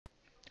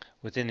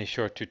Within this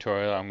short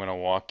tutorial, I'm going to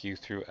walk you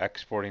through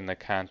exporting the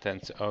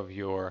contents of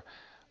your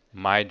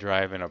My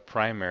Drive in a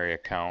primary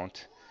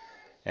account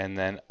and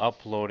then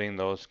uploading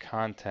those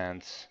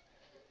contents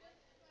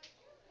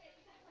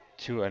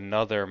to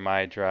another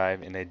My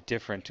Drive in a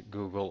different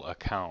Google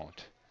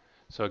account.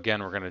 So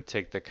again, we're going to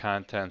take the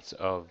contents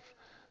of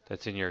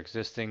that's in your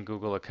existing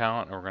Google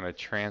account and we're going to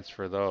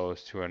transfer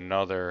those to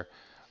another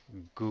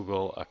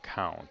Google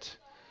account.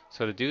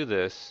 So to do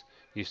this,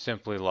 you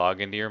simply log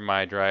into your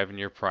My Drive in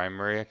your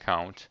primary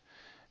account,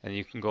 and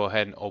you can go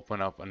ahead and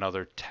open up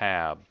another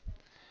tab.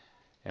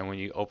 And when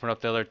you open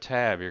up the other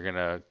tab, you're going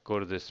to go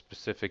to this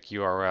specific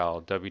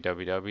URL,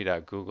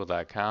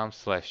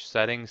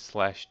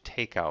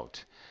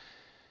 www.google.com/settings/takeout.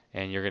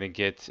 And you're going to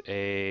get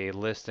a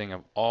listing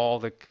of all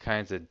the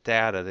kinds of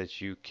data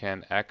that you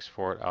can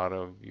export out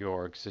of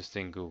your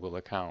existing Google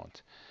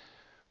account.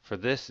 For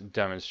this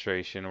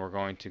demonstration, we're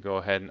going to go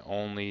ahead and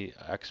only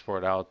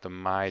export out the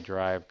My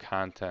Drive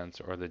contents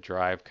or the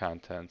Drive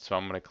contents. So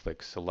I'm going to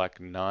click Select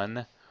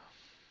None.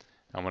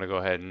 I'm going to go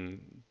ahead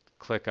and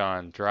click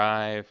on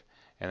Drive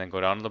and then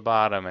go down to the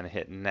bottom and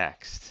hit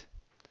Next.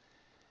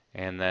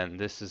 And then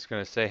this is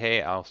going to say,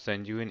 hey, I'll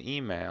send you an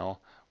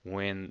email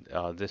when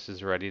this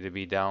is ready to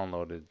be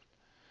downloaded.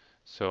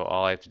 So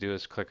all I have to do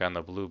is click on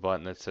the blue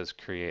button that says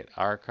Create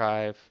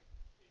Archive.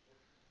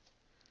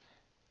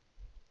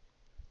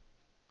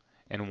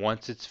 And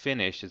once it's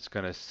finished, it's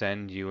going to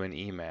send you an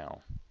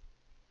email.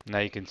 Now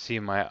you can see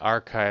my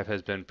archive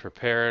has been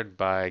prepared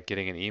by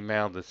getting an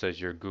email that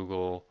says your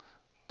Google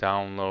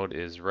download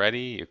is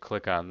ready. You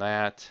click on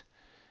that,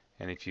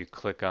 and if you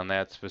click on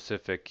that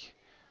specific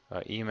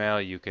email,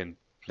 you can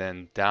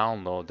then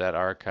download that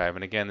archive.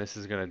 And again, this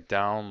is going to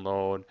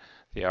download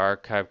the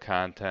archive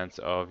contents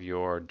of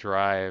your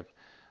drive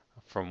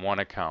from one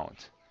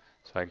account.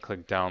 So I can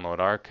click Download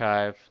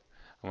Archive.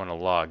 I'm going to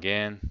log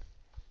in,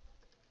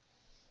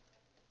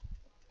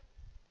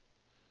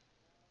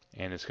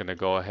 and it's going to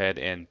go ahead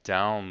and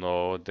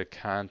download the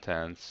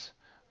contents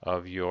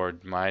of your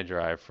My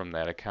Drive from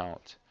that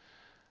account.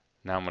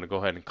 Now I'm going to go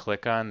ahead and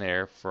click on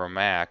there for a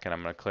Mac, and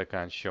I'm going to click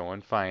on Show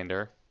in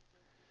Finder.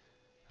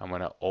 I'm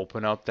going to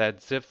open up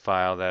that zip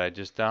file that I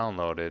just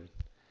downloaded,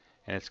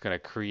 and it's going to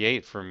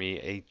create for me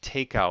a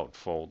takeout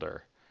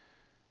folder.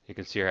 You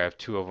can see here I have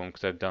two of them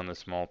because I've done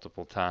this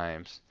multiple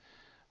times.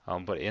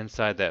 But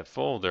inside that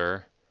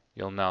folder,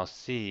 you'll now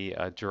see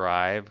a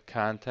Drive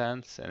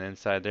contents, and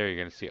inside there you're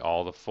going to see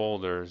all the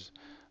folders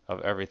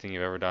of everything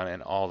you've ever done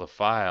and all the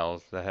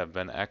files that have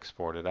been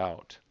exported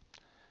out.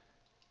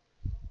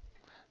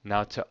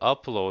 Now to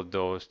upload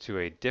those to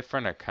a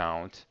different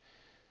account,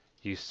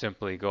 you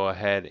simply go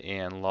ahead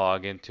and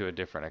log into a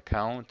different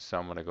account. So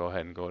I'm going to go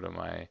ahead and go to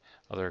my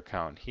other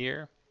account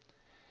here.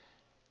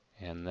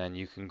 And then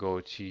you can go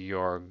to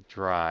your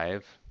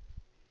Drive.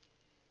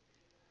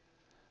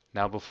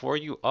 Now before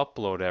you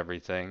upload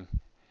everything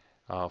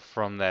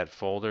from that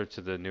folder to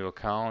the new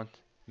account,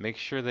 make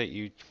sure that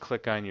you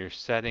click on your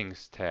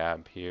Settings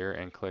tab here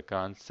and click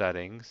on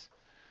Settings.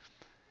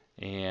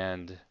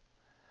 And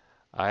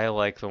I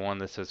like the one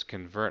that says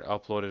Convert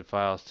Uploaded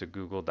Files to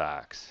Google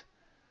Docs.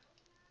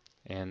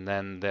 And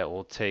then that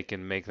will take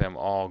and make them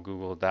all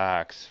Google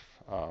Docs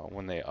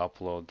when they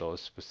upload those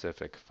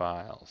specific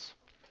files.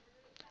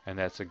 And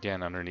that's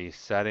again underneath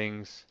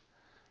Settings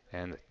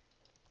and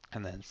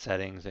then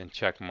Settings and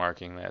check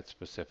marking that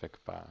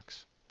specific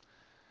box.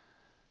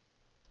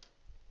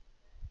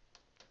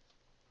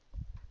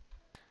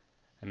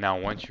 And now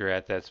once you're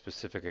at that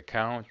specific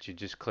account, you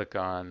just click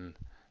on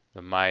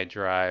the My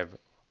Drive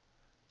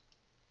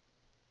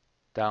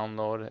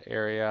download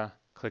area,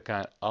 click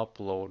on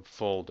Upload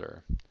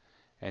Folder,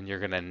 and you're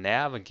going to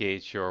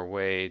navigate your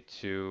way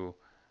to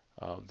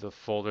the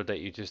folder that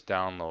you just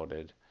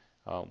downloaded,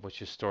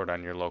 which is stored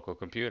on your local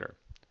computer.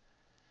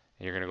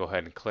 And you're going to go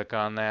ahead and click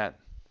on that.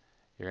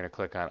 You're going to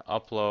click on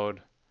Upload,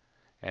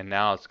 and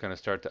now it's going to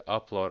start to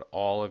upload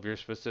all of your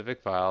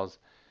specific files,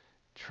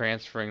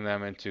 transferring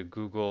them into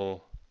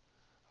Google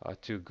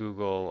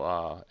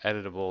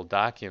editable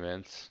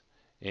documents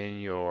in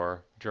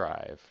your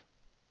Drive.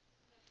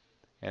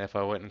 And if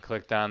I went and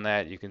clicked on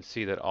that, you can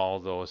see that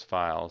all those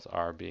files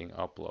are being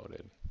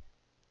uploaded.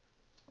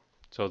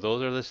 So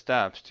those are the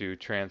steps to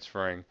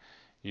transferring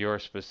your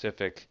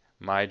specific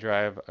My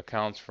Drive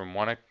accounts from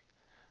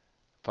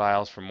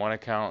files from one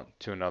account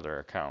to another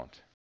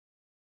account.